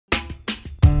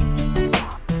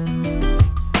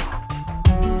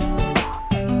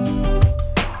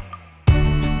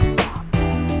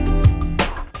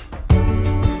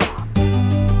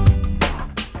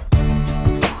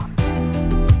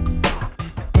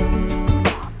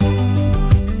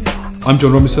I'm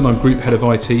John Robinson, I'm Group Head of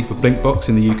IT for Blinkbox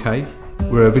in the UK.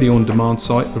 We're a video on demand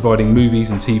site providing movies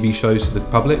and TV shows to the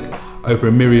public over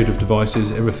a myriad of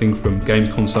devices, everything from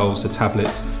games consoles to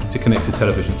tablets to connected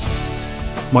televisions.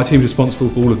 My team is responsible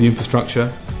for all of the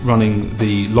infrastructure, running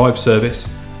the live service,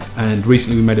 and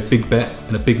recently we made a big bet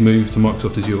and a big move to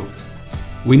Microsoft Azure.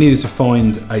 We needed to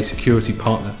find a security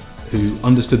partner who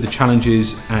understood the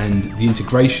challenges and the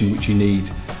integration which you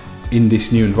need in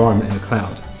this new environment in the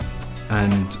cloud.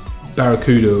 And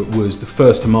Barracuda was the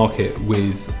first to market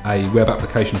with a web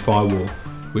application firewall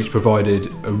which provided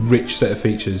a rich set of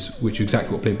features which are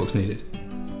exactly what Blinkbox needed.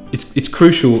 It's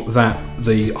crucial that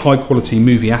the high quality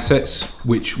movie assets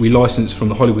which we license from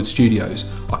the Hollywood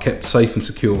studios are kept safe and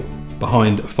secure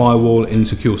behind a firewall in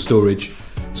secure storage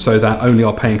so that only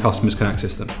our paying customers can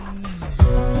access them.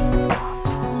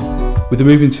 With the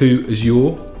move into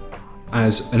Azure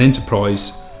as an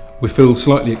enterprise, we feel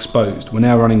slightly exposed. We're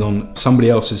now running on somebody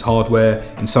else's hardware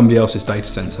in somebody else's data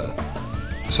center.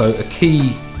 So a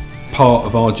key part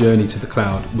of our journey to the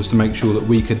cloud was to make sure that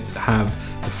we could have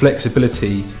the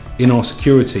flexibility in our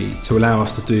security to allow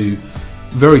us to do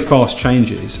very fast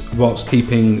changes whilst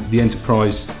keeping the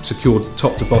enterprise secured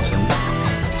top to bottom.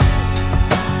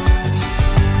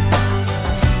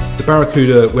 The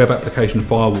Barracuda Web Application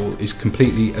Firewall is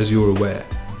completely Azure aware.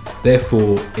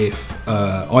 Therefore, if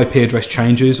IP address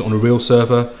changes on a real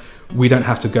server, we don't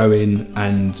have to go in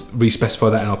and re-specify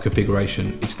that in our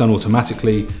configuration. It's done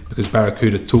automatically because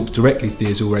Barracuda talks directly to the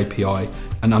Azure API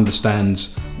and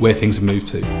understands where things have moved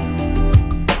to.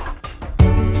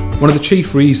 One of the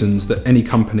chief reasons that any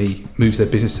company moves their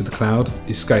business to the cloud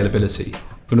is scalability. You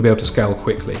want to be able to scale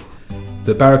quickly.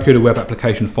 The Barracuda Web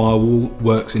Application Firewall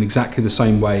works in exactly the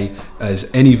same way as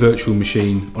any virtual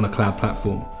machine on a cloud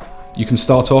platform. You can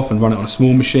start off and run it on a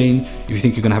small machine. If you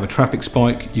think you're going to have a traffic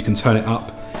spike, you can turn it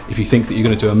up. If you think that you're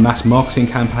going to do a mass marketing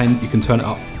campaign, you can turn it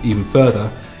up even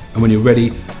further. And when you're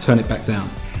ready, turn it back down.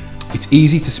 It's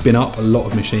easy to spin up a lot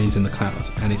of machines in the cloud,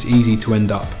 and it's easy to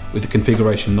end up with a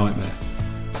configuration nightmare.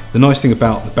 The nice thing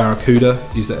about the Barracuda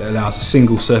is that it allows a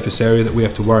single surface area that we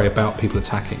have to worry about people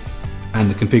attacking. And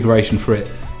the configuration for it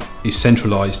is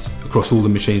centralized across all the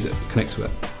machines that connect to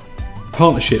it.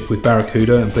 Partnership with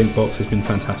Barracuda and Blinkbox has been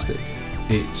fantastic.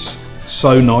 It's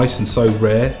so nice and so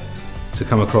rare to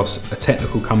come across a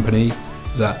technical company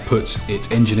that puts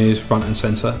its engineers front and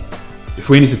center. If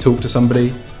we need to talk to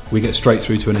somebody, we get straight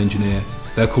through to an engineer.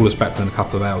 They'll call us back within a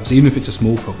couple of hours, even if it's a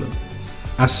small problem.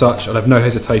 As such, I'd have no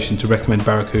hesitation to recommend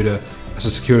Barracuda as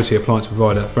a security appliance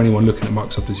provider for anyone looking at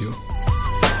Microsoft Azure.